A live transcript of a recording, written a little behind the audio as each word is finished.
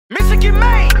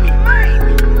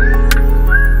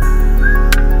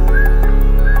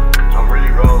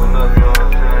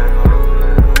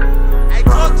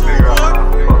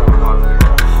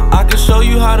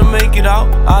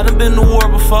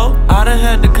done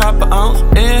had the copper ounce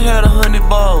and had 100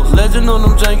 balls. Legend on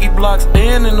them janky blocks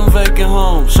and in them vacant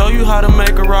homes. Show you how to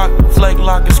make a rock, flake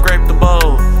lock and scrape the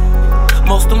bowl.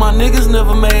 Most of my niggas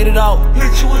never made it out.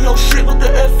 Hit you in your shit with the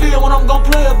FN when I'm gon'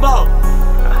 play about.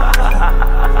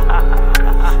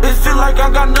 It feel like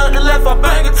I got nothing left, I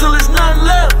bang it till it's nothing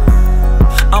left.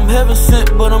 I'm heaven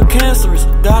sent, but I'm cancerous.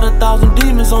 Got 1,000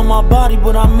 demons on my body,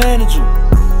 but I manage them.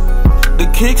 The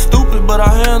kick stupid, but I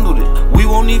handled it. We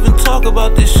won't even talk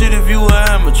about this shit if you an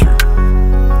amateur.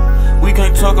 We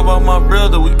can't talk about my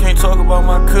brother, we can't talk about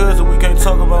my cousin, we can't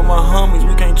talk about my homies,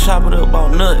 we can't chop it up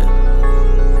about nothing.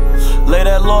 Lay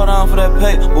that law down for that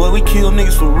pay. Boy, we kill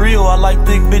niggas for real. I like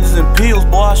thick bitches and pills.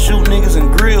 Boy, I shoot niggas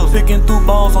in grills. Picking through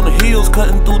balls on the heels,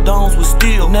 cutting through domes with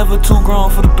steel. Never too grown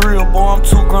for the thrill. Boy, I'm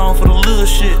too grown for the little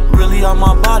shit. Really out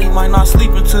my body, might not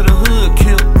sleep until the hood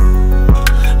kill.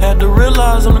 Had to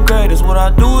realize I'm the greatest. What I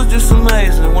do is just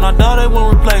amazing. When I die, they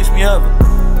won't replace me ever.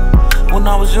 When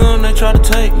I was young, they tried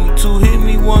to take me. 2 hit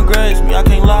me, 1 grazed me. I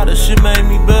can't lie, that shit made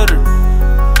me better.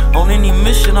 On any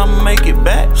mission, I'ma make it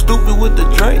back. Stupid with the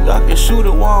Drake, I can shoot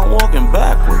it while I'm walking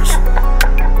backwards.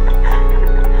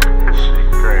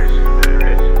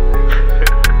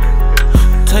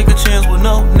 Take a chance with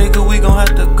no nigga, we gon'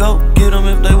 have to go get them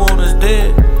if they want us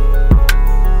dead.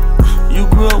 You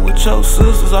grew up with your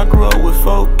sisters, I grew up with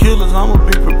 4 killers, I'ma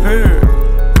be prepared.